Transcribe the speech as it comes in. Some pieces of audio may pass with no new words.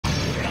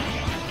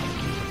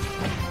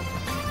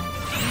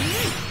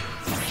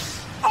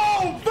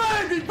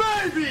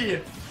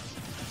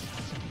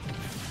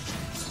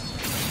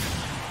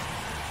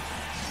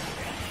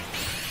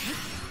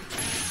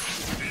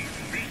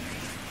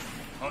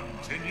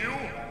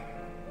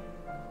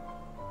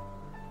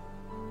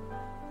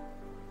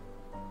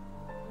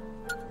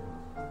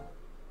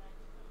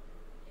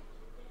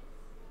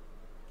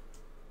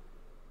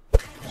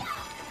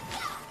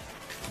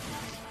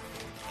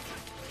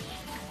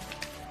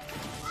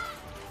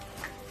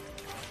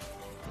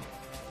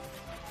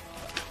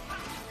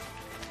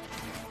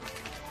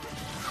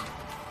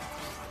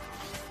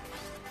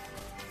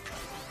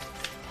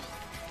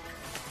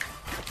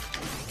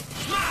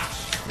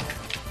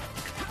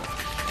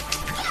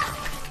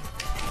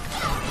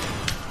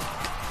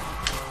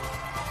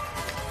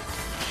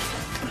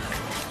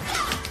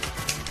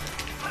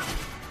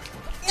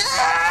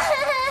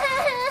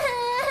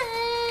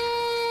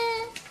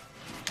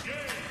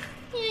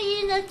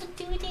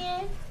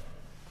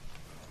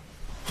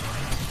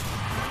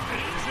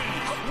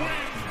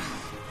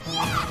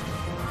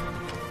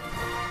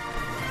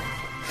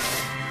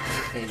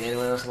Okay, does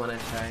anyone else want to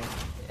try?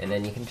 And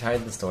then you can try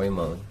the story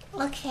mode.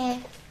 Okay.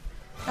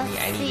 I need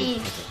to take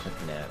a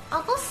quick nap.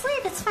 I'll go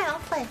sleep, it's fine, I'll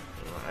play.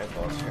 My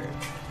eyeballs hurt.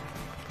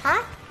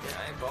 Huh?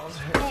 My eyeballs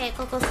hurt. Okay,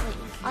 go sleep.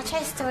 I'll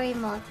try story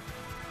mode.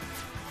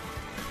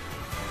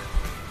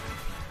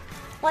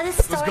 What is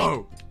story? Let's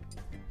go!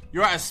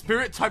 You're at a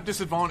spirit type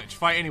disadvantage.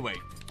 Fight anyway.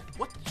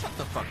 What? Shut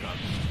the fuck up.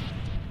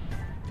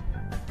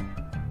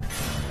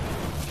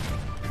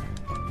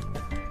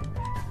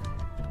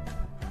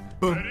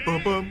 Bum,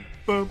 bum, bum,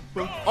 bum,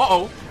 bum.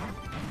 Uh-oh.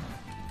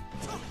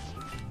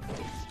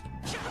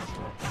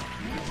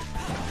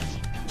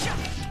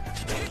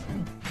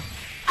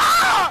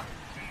 Ah!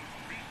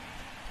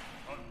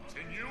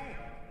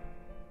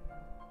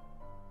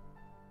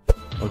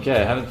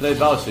 Okay, I haven't played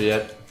Bowser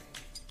yet.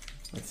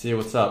 Let's see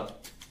what's up.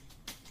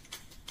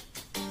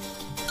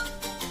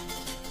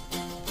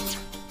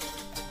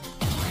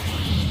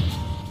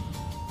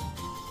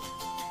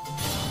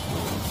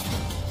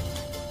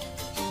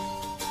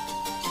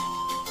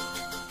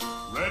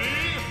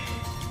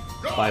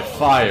 By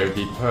fire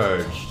be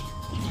purged.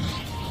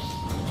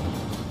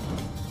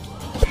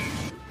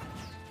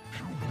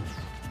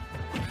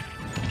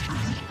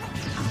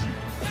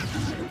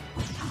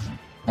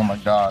 Oh my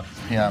god,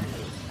 PM.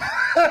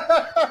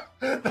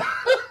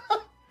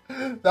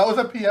 That was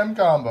a PM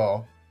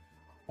combo.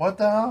 What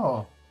the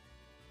hell?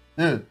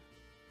 Dude.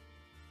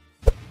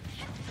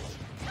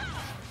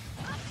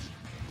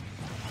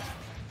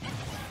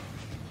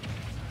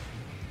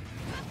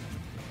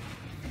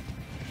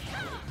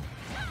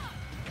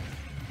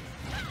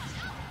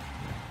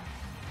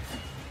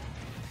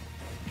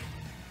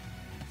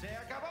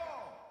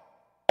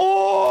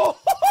 Oh!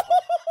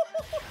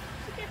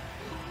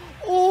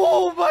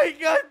 Oh my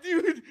god,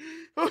 dude!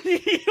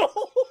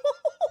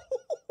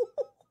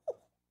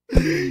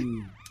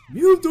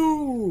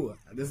 Mewtwo!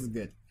 This is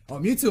good. Oh,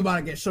 Mewtwo about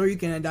to get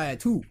Shoryuken and die at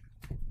 2.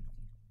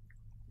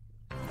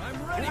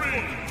 I'm ready. 3,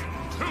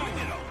 2,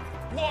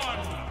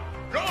 1,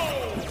 go!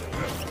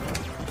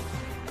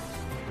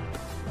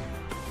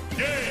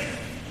 Game!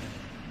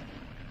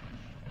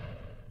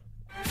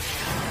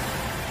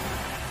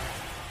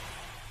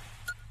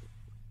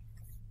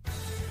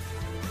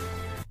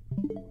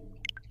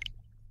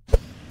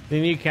 Do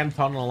you can't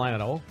taunt on the line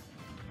at all?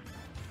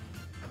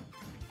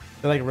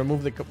 They like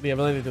remove the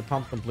ability to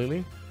taunt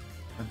completely?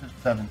 This is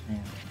 17.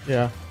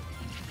 Yeah.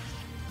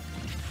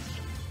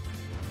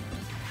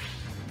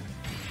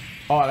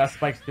 Oh, that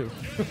spikes too.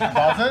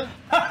 Does it?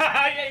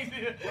 Yeah, you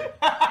see it.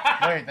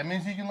 Wait, that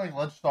means you can like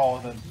ledge stall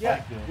with it.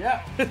 Yeah.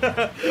 Yeah.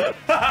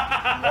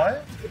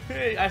 What?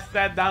 I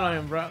sat down on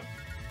him, bro.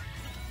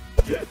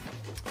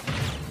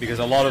 Because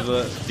a lot of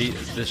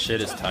this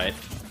shit is tight.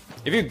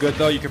 If you're good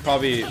though, you could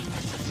probably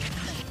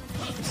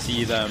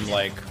see them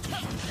like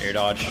air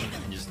dodge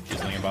and just do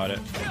something about it.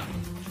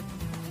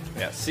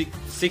 Yeah,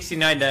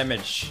 69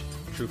 damage,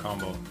 true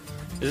combo.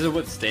 This is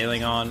what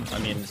staling on, I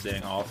mean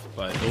staling off,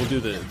 but it will do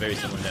the very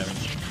similar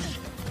damage.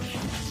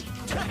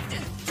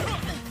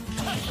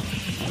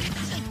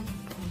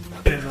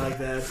 Didn't like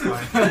that, it's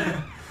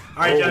fine.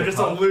 Alright, Jeff, just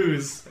don't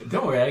lose.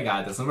 Don't worry, I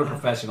got this. I'm a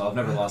professional. I've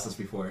never lost this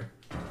before.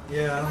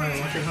 Yeah, I don't know.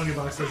 Watch your Hungry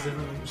Box says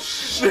differently.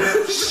 Shh.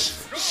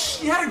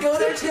 You had to go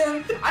there,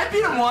 Tim. I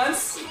beat him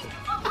once.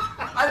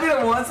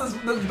 That's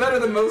better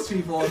than most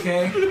people,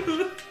 okay? Dude,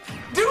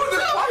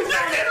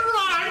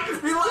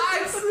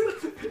 relax.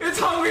 It's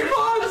Hungry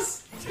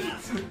Box.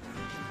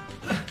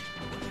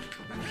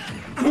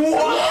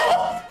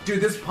 Whoa!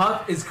 Dude, this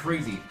pup is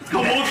crazy.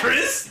 Come on,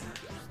 Chris.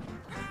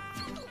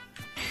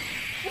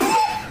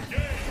 Alright,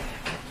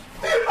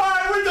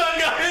 we're done,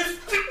 guys.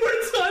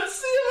 We're done.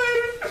 See you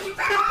later.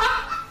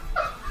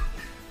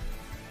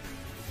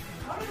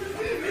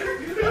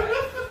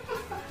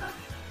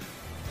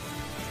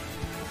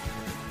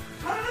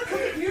 How did the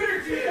computer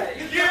do that?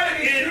 You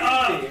Get it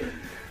up. It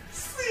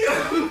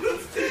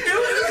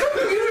was a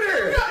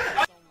computer.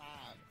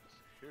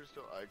 Here's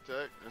still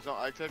Ike-Tech. There's no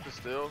Ike-Tech to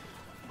still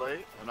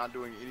play. I'm not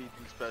doing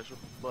anything special,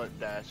 but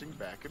dashing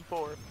back and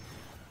forth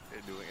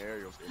and doing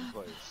aerials in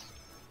place.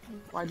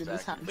 Why did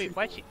this happen? Wait,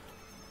 why'd you?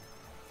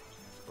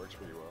 Works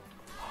pretty well.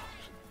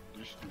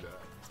 You should do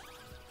that.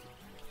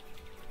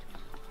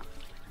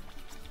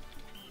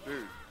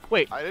 Dude,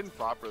 Wait. I didn't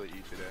properly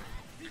eat today.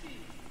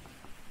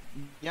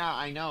 Yeah,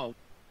 I know.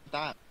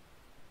 That.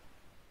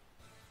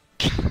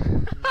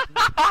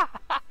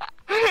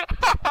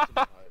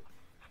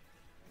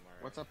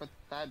 What's up with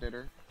that,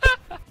 Ditter?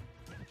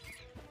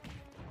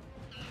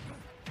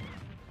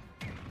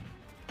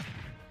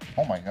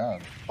 Oh my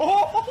god.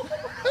 Oh!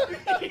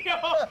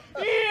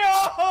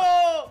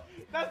 Yo!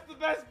 That's the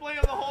best play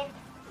of the whole.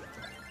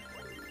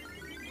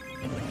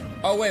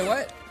 Oh wait,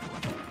 what?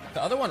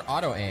 The other one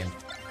auto aimed.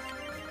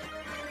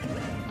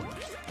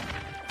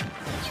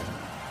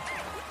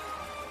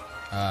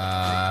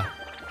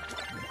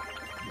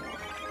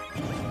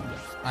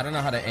 I don't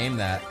know how to aim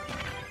that.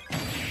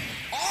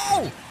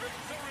 Oh!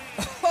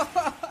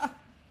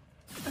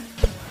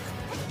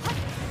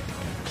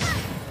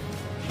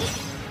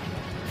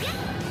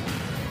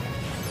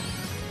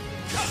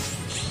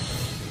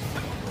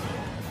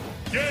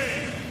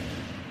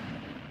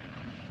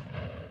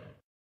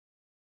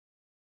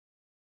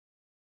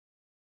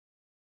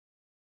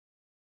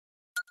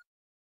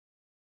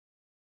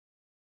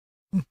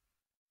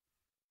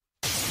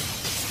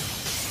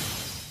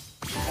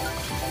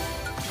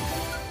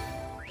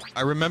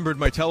 I remembered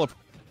my teleport.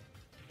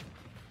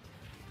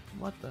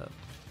 What the?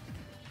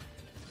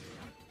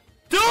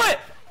 Do it!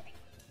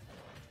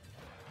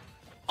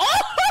 Oh!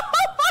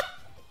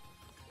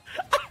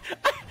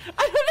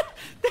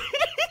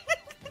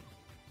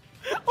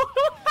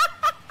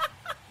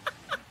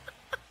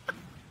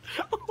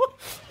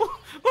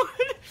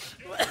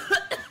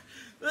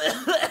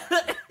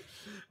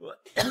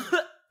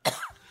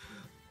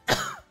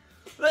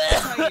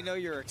 That's how you know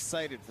you're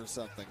excited for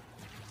something.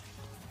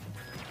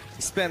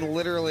 You spend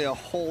literally a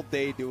whole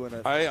day doing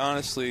it. I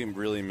honestly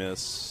really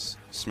miss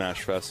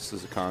Smash Fest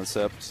as a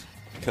concept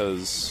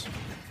because.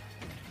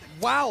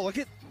 Wow, look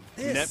at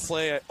this. Net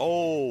play.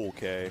 Oh,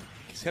 okay.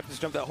 He's kept his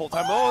jump that whole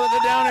time. Oh, they're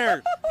down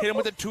air. Hit him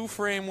with a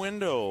 2-frame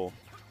window.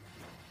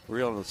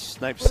 We're on a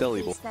snipe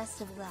silly.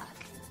 Best of luck.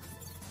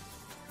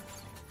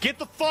 Get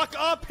the fuck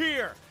up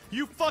here,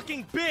 you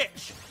fucking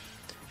bitch!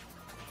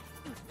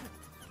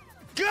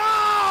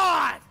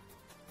 God!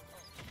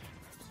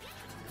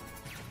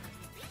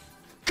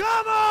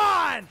 Come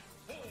on!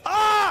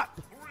 Up!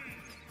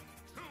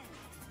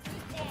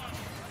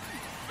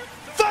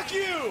 Fuck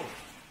you!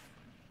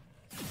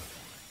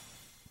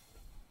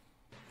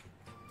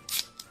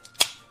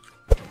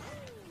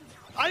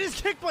 I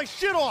just kicked my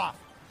shit off!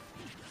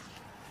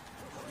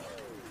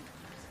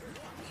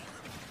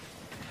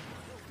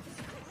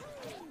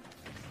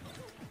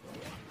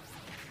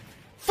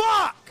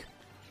 Fuck!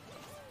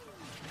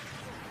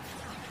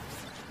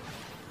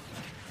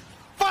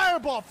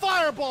 Fireball,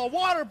 fireball,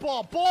 water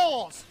ball,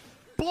 balls!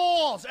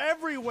 Balls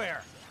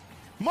everywhere!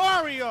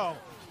 Mario!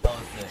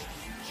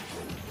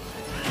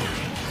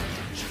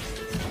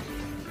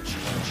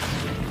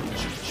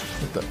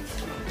 What the?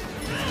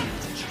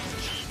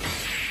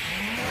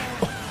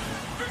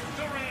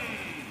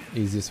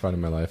 Easiest fight of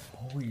my life.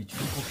 Oh, you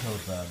triple killed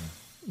them.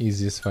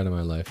 Easiest fight of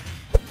my life.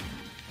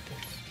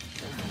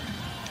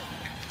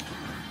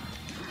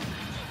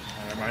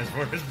 My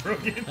sword is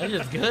broken. That's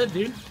just good,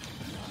 dude.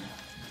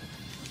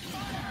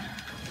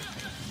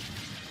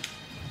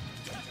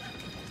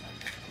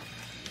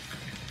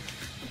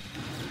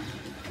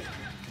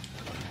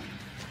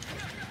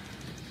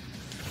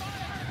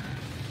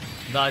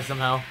 Die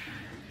somehow.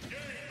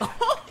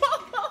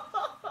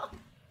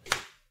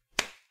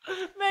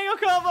 Mango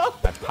combo!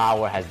 My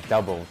power has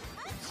doubled.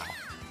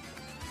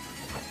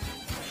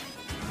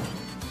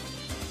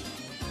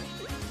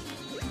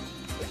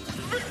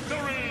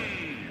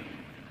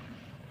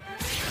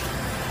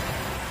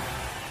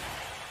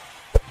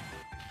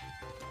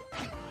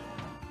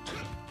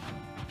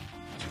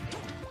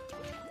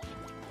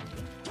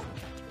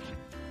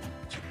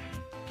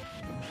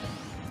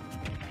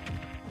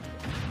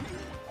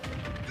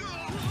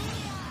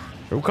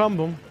 Go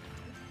combo.